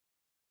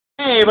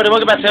everybody,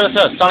 welcome back to the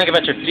episode of Sonic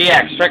Adventure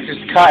DX,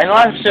 Director's Cut. In the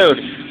last episode,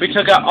 we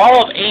took out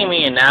all of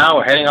Amy, and now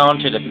we're heading on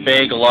to the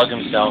big lug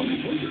himself.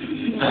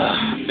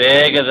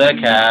 Big of the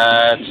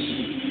Cats.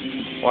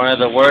 One of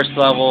the worst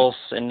levels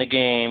in the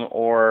game,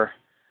 or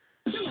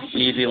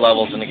easy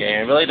levels in the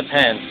game. It really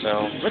depends.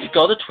 So, let's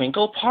go to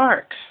Twinkle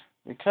Park.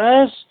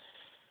 Because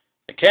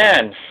I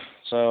can.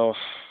 So,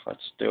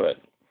 let's do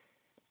it.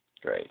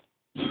 Great.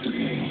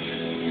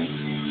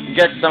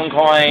 Get some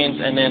coins,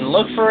 and then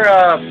look for,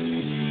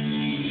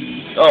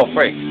 oh,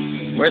 wait.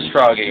 Where's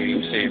Froggy? You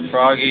can see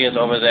Froggy is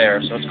over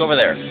there, so let's go over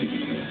there.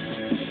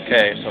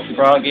 Okay, so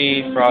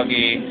Froggy,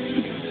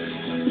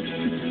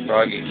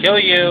 kill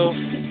you.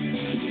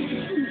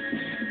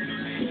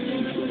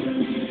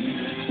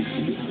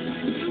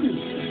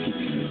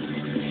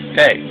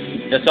 Okay,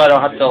 just so I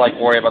don't have to, like,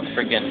 worry about the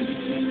freaking,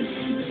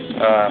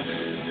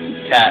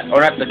 cat,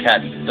 or not the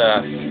cat,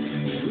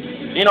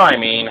 you know what I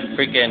mean,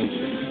 freaking...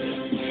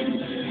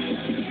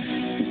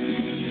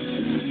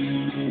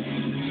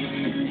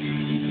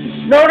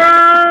 No,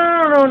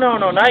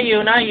 not you.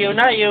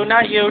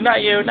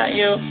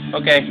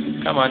 Okay,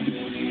 come on.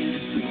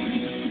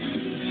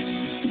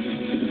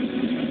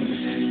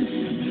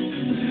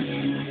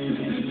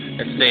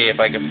 Let's see if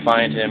I can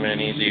find him in an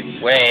easy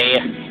way.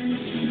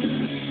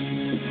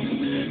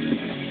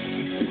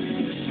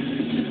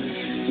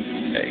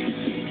 Okay,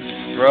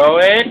 throw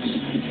it.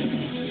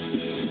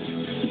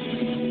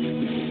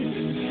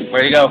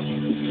 Where'd he go?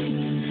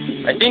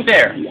 I think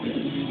there.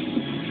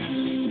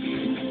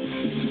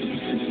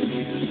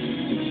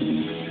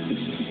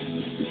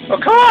 Oh,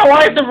 come on!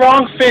 Why is the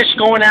wrong fish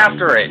going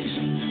after it?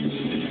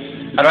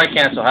 How do I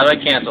cancel?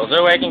 Is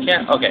there a way I can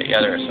cancel? Okay, yeah,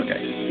 there is. Okay.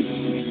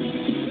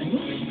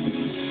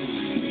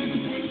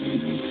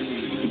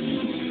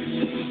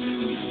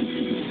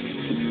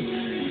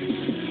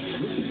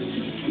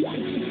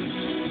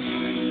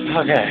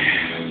 Okay.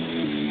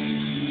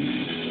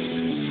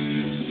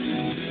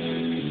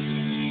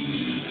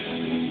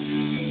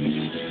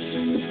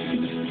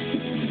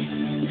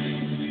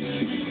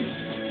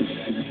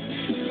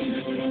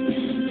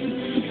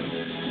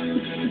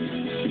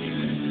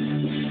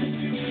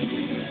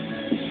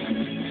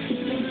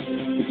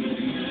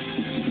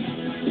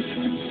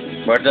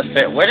 Where'd the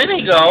fit? Where did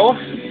he go?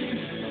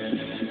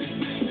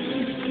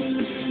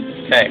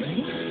 Okay.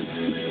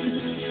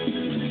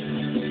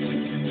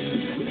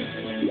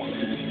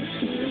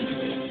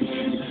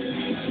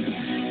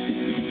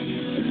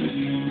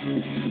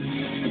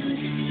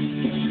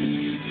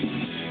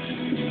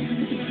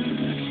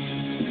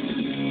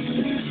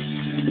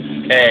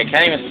 Okay, I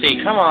can't even see.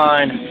 Come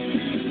on.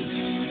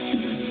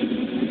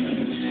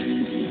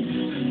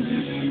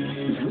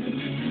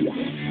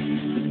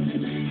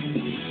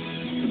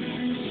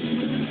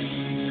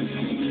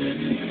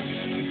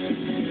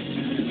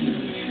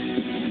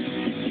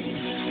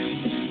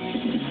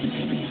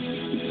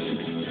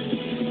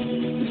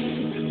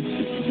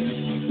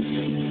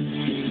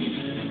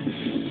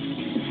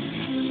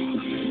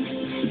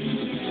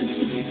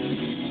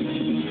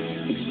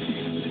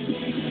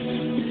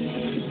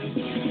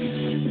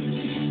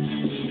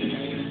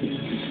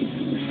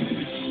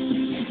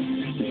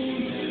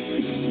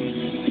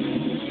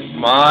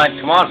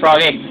 Come on,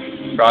 Froggy.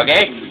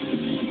 Froggy?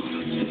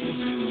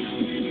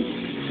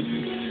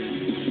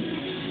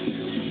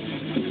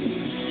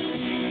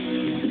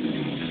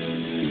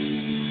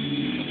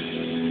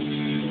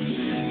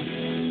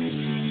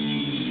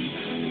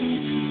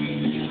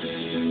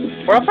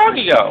 Where'd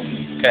Froggy go?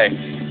 Okay.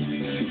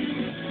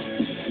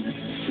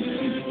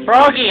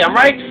 Froggy, I'm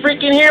right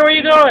freaking here. Where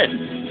you going?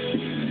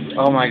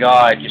 Oh my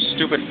god, you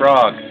stupid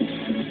frog.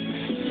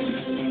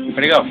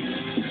 Where'd he go?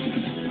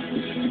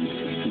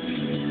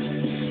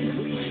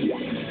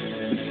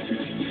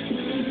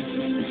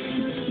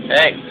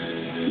 Hey,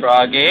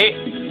 Froggy.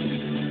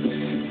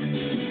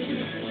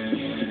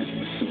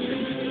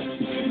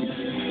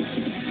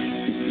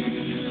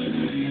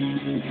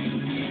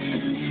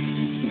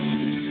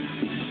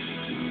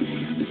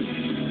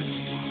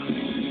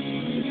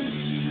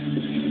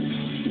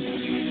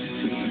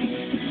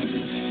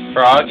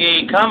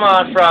 Froggy, come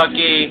on,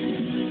 Froggy.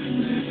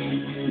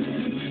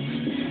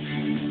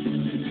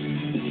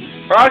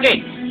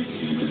 Froggy!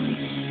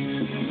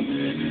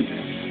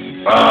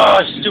 Oh,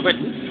 stupid.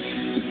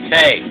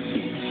 Hey.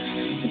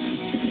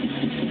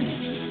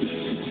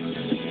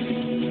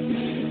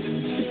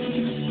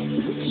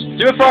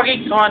 Do it,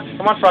 Froggy!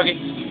 Come on, Froggy!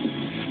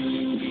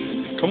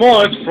 Come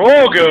on, it's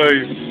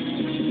Froggy!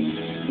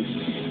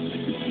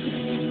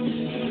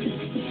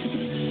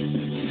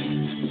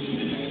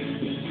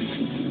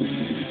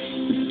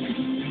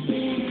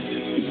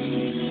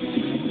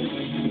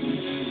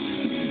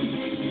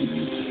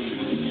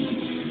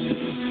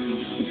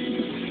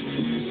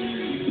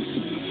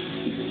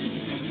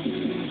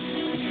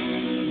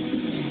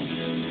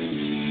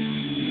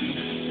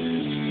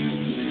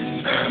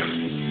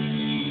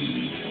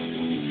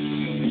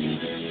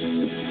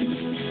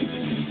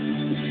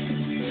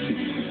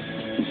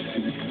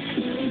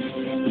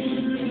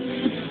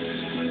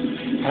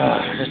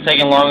 It's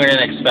taking longer than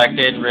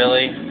expected,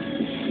 really.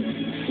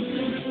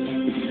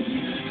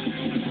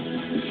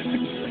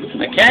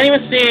 I can't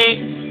even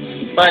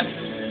see, but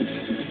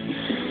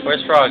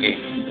where's Froggy?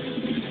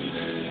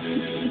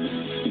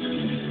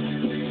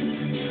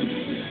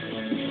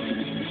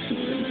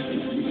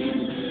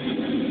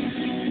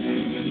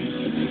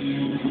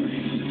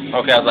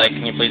 Okay, I was like,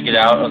 can you please get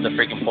out of the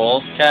freaking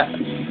pool, cat?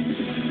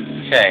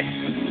 Okay.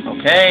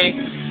 Okay.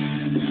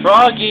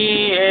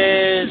 Froggy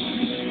is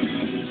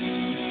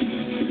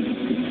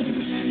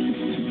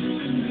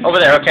over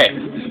there, okay.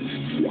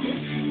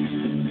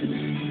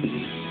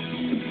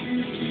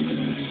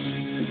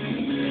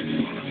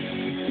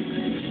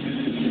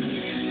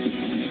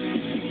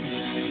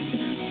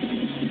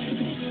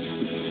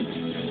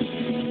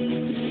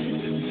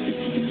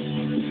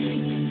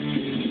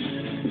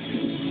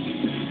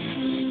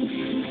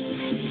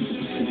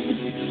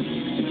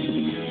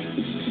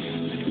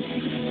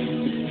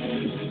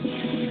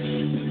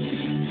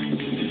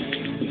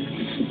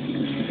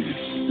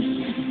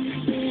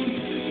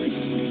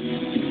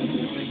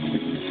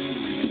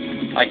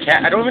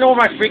 I don't even know where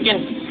my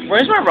freaking...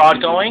 Where's my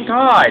rod going?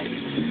 God!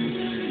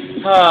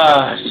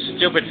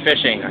 Stupid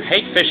fishing. I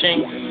hate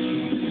fishing.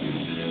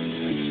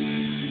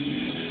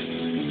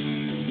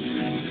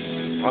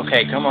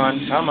 Okay, come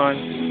on, come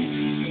on.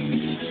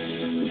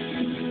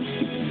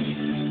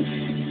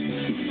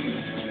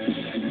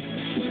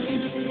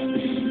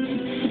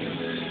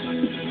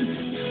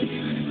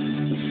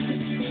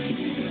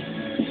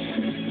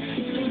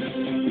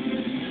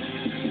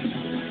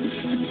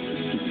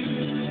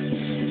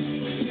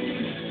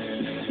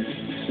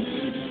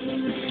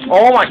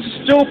 Oh my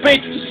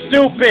stupid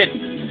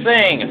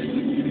thing!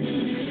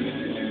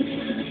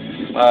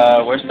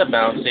 Where's the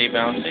bouncy?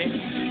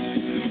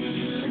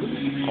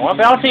 I want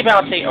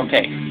bouncy!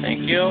 Okay,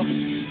 thank you.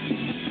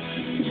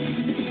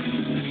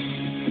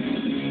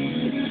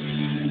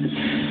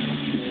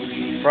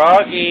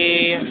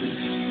 Froggy!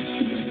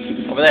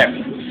 Over there.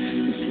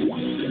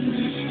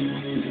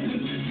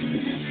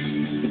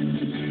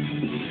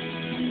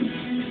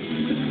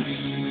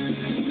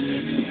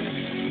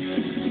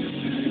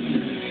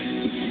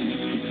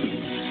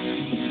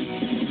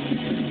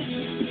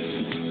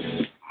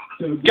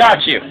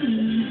 Got you!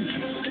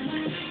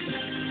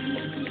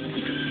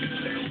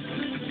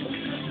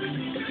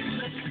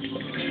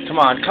 Come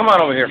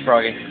on over here,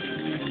 Froggy.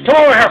 Come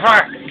over here,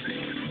 Frog!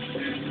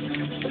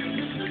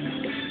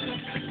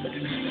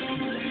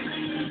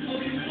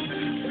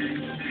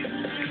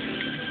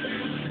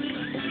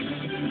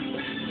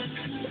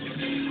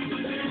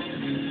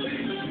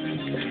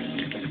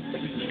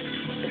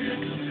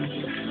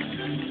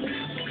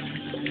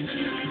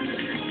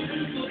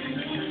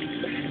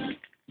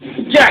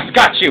 Yes,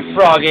 got you,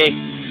 Froggy!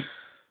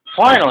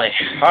 Finally!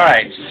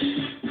 Alright.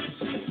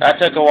 That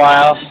took a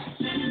while.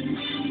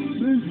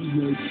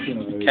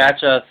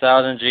 Catch a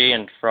 1000G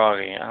and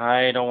Froggy.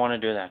 I don't want to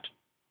do that.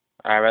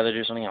 I'd rather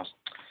do something else.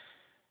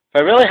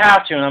 If I really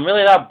have to, and I'm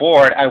really that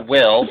bored, I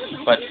will,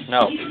 but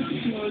no.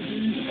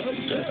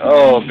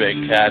 Oh,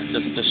 big cat,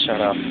 just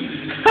shut up.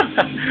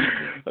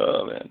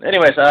 Oh, man.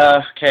 Anyways,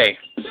 okay.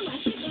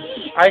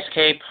 Ice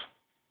cape.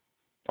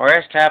 Or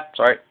ice cap,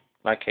 sorry,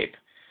 not cape.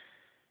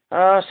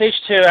 Stage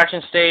 2,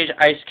 action stage,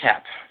 ice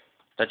cap.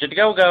 Touch it to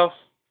go.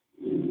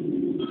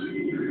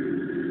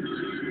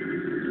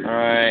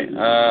 Alright,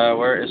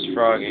 where is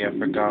Froggy? I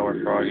forgot where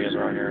Froggy is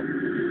around here.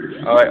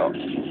 Alright,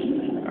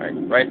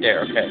 right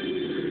there, okay.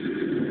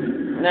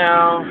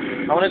 Now,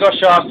 I want to go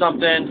show off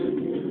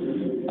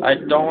something. I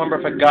don't remember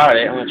if I got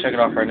it. I'm going to check it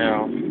off right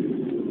now.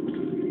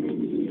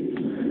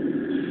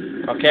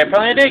 Okay,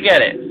 apparently I did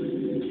get it.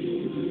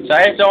 So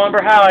I just don't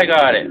remember how I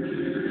got it.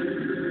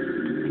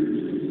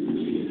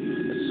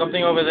 There's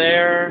something over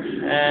there,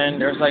 and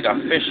there's like a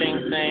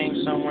fishing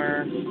thing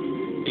somewhere.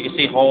 You can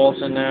see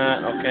holes in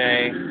that,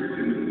 okay.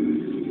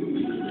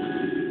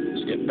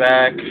 Get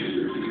back.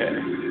 Okay.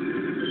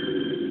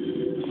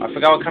 I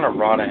forgot what kind of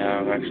rod I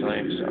have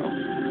actually, so.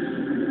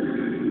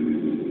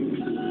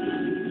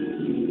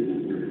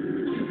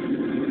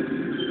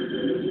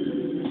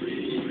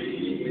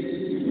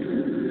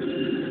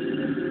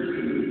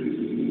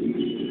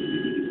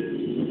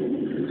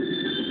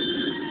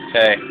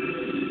 Okay.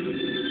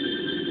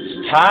 It's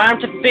time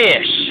to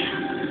fish.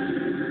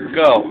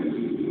 Go.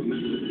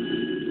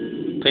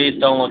 Please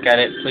don't look at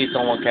it. Please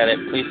don't look at it.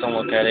 Please don't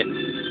look at it.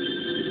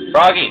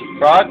 Froggy!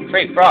 Frog!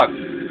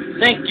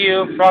 Thank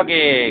you,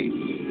 Froggy!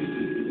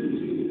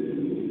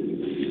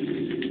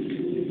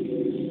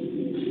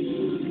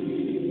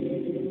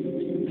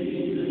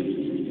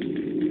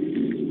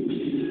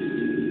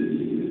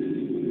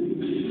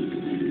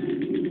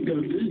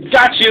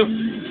 Got you!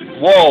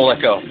 Whoa,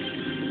 let go.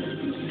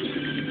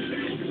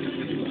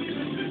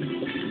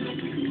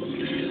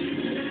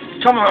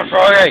 Come on,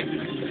 Froggy!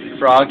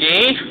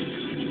 Froggy?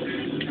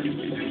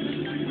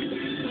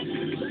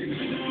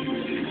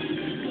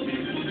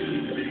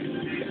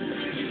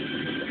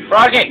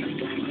 Froggy!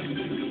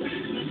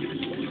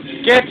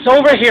 Get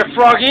over here,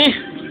 Froggy!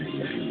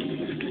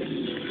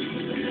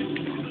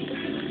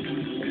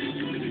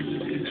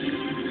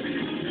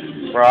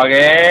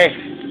 Froggy!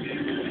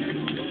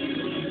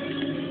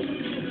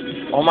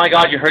 Oh my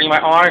god, you're hurting my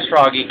arms,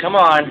 Froggy. Come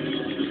on.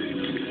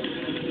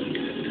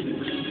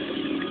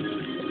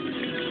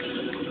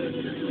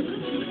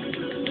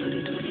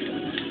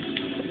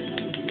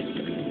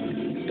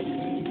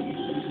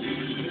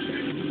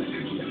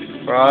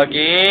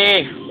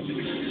 Froggy!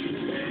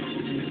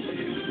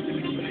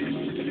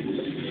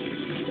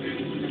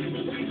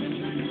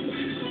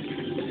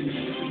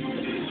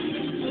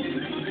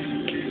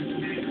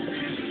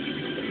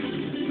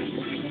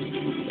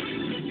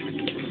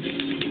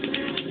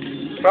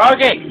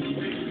 Froggy!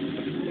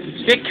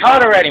 Just get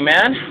caught already,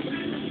 man!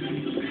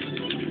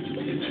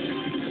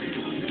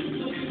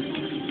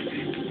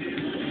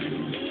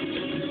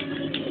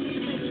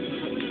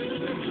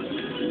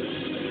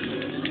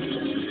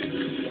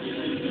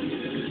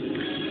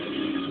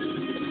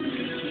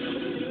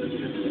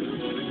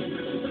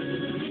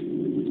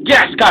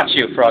 Yes, got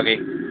you, Froggy.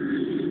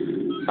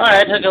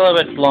 Alright, took a little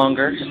bit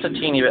longer, just a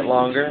teeny bit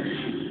longer,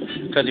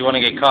 because you want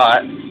to get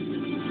caught.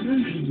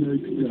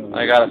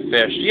 I got a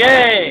fish.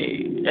 Yay!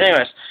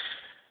 Anyways,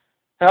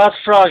 that's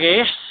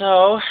Froggy,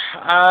 so,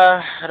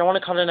 I don't want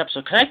to call it an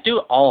episode. Can I do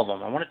all of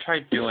them? I want to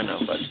try doing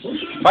them, but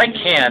if I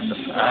can't,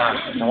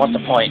 then what's the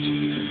point?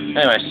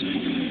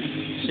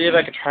 Anyways, see if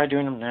I can try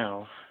doing them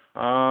now.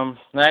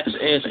 Next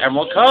is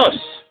Emerald Coast.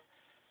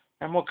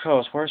 Emerald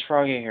Coast, where's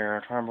Froggy here? I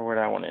don't remember where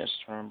that one is.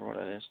 I don't remember what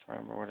that is. I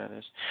don't remember what that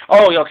is.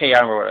 Oh, okay, yeah,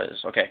 I remember what it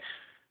is. Okay.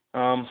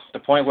 The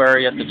point where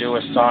you have to do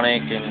with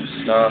Sonic and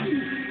stuff.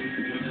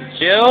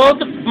 Kill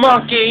the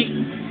monkey!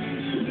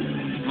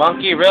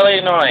 Monkey really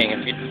annoying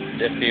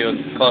if you're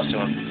close to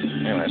him.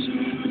 Anyways.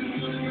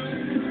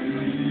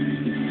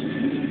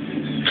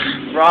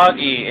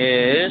 Froggy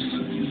is...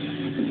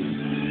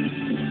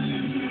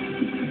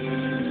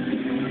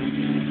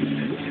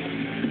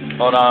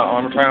 Hold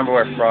on, I'm trying to remember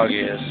where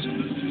Froggy is.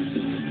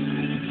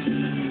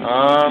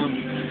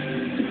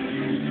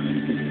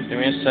 Give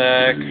me a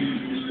sec.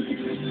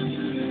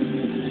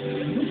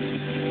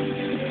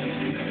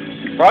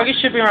 Froggy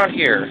should be around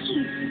here.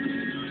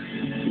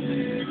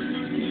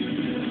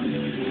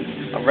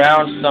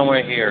 Around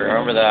somewhere here. I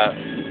remember that.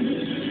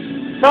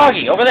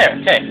 Froggy, over there.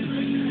 Okay.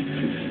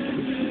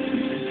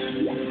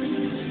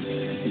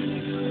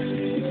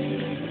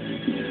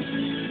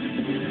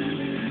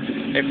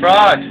 Hey,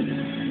 Frog.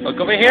 Look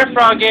over here,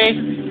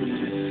 Froggy.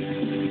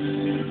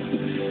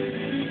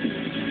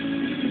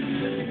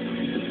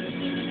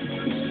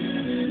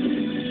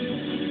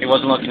 He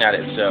wasn't looking at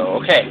it,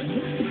 so okay.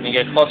 You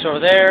get closer over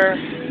there.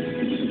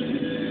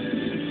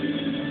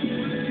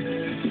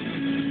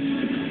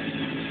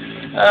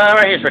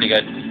 Right here's pretty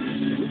good.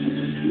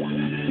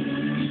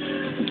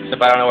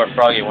 Except I don't know where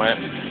Froggy went.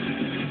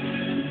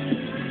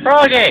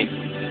 Froggy!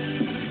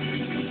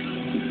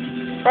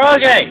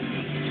 Froggy!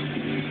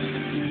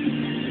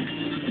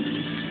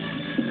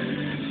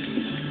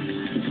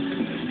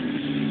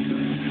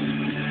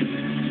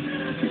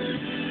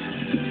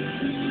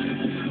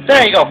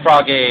 There you go,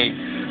 Froggy!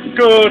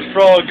 Good,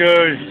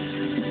 Froggy!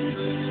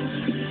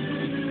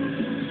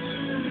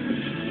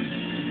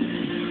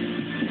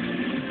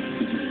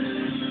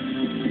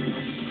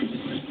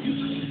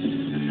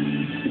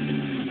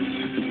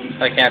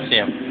 I can't see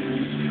him.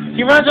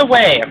 He runs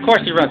away! Of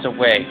course he runs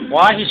away.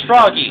 Why? He's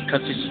Froggy,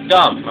 because he's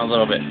dumb a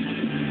little bit.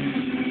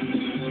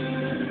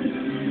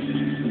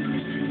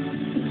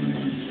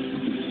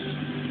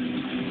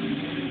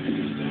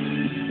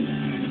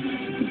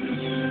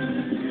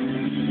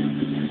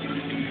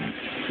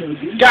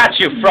 Got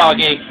you,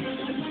 Froggy!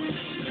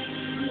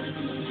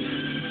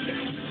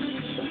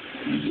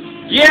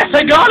 Yes,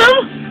 I got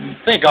him!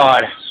 Thank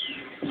God.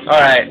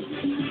 Alright.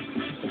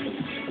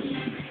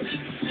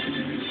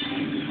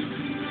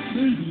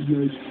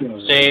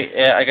 See,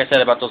 like I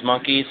said about those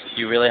monkeys,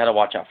 you really had to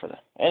watch out for them.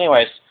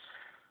 Anyways,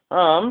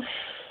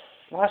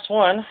 last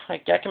one. I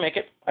can make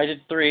it. I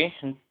did 3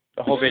 in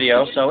the whole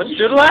video, so let's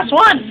do the last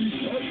one!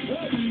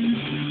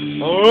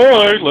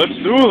 Alright, let's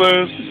do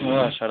this!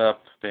 Oh, shut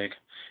up, Big.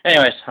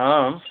 Anyways,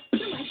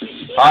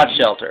 Hot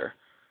Shelter.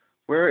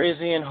 Where is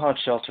he in Hot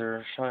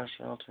Shelter?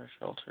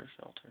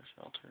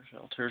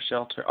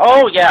 Shelter.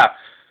 Oh, yeah!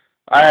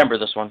 I remember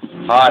this one.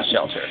 Hot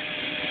Shelter.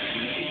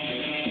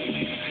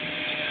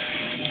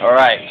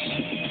 Alright.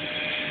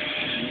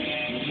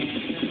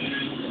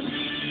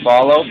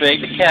 Follow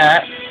Big the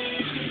cat.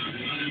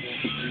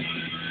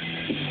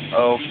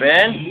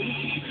 Open.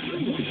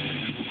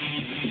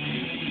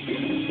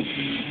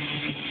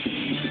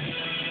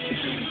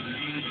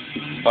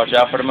 Watch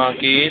out for the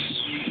monkeys.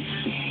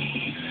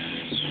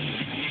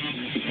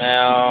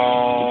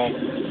 Now,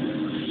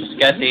 just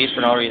get these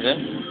for no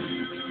reason.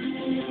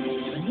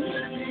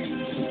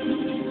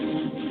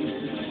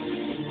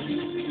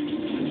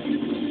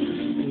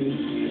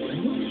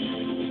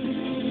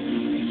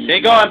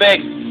 Keep going, Big.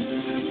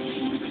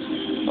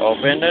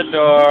 Open the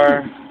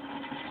door.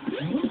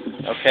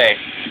 Okay.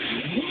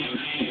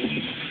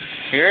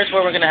 Here's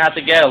where we're going to have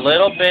to get a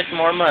little bit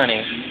more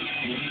money.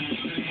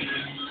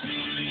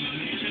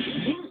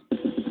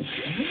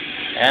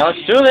 And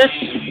let's do this.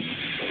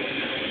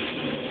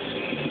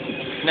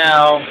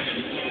 Now,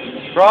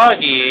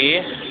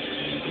 Froggy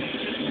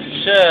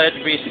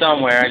should be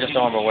somewhere. I just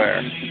don't remember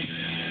where.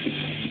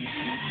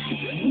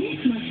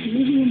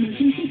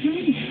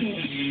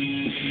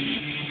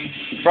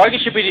 Froggy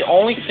should be the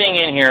only thing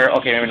in here.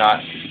 Okay, maybe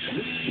not.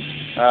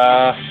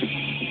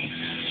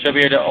 Should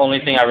be the only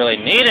thing I really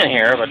need in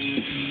here, but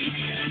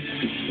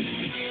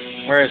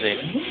Where is he?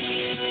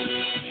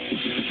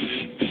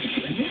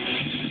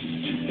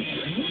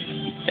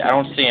 Yeah, I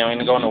don't see him. I'm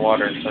gonna go in the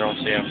water, so I don't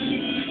see him.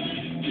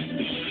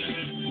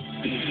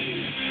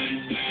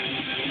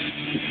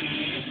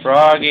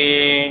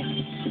 Froggy.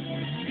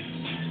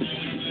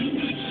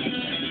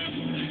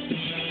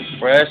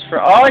 Where's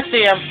Oh, I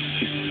see him.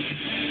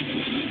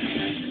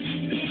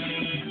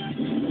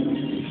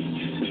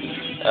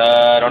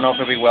 I don't know if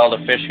it'll be well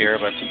to fish here,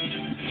 but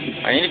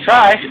I need to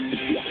try.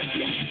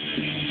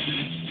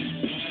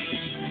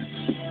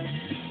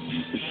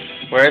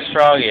 Where's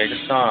Froggy? I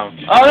just saw him.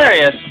 Oh, there he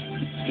is.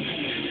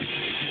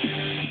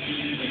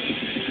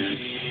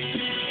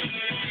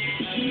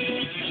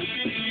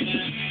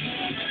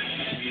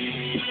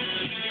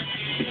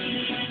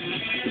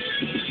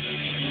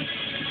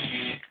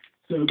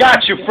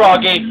 Got you,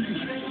 Froggy.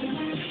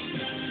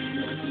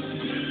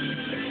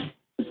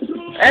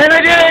 And I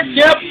did it.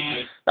 Yep.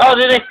 Oh,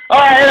 did he?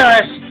 Alright,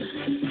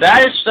 anyways.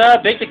 That is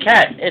Big the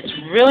Cat. It's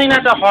really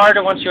not that hard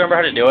once you remember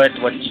how to do it,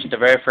 which the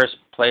very first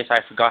place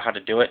I forgot how to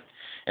do it.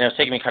 And it was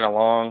taking me kind of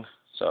long,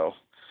 so...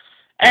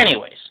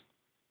 Anyways.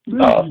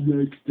 Maybe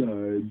next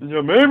time.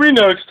 Yeah, maybe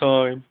next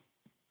time.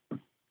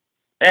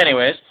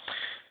 Anyways.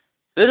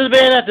 This has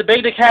been the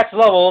Big the Cat's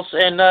levels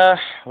in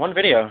one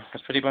video.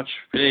 That's pretty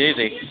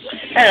easy.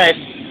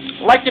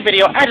 Anyways, like the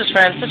video, add as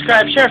friends,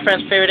 subscribe, share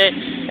friends, favorite it,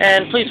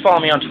 and please follow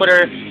me on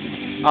Twitter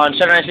on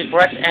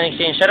Shadow964X and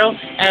Exceeding Shadow,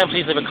 and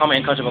please leave a comment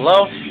and comment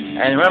below.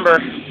 And remember,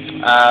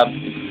 I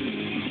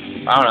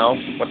don't know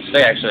what to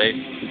say actually.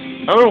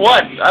 Remember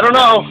what? I don't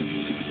know.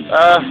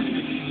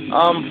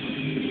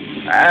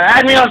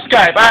 Add me on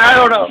Skype. I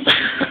don't know.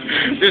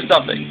 Do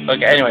something.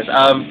 Okay. Anyways,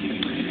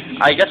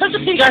 I guess I'll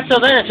just see you guys till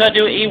then until I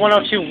do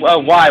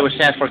E102Y, which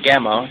stands for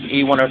Gamma.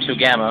 E102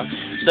 Gamma.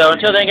 So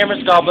until then,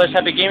 gamers, God bless,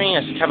 happy gaming,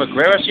 and have a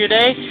great rest of your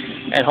day,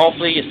 and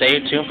hopefully you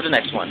stay tuned for the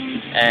next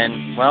one.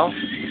 And, well,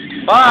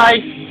 bye!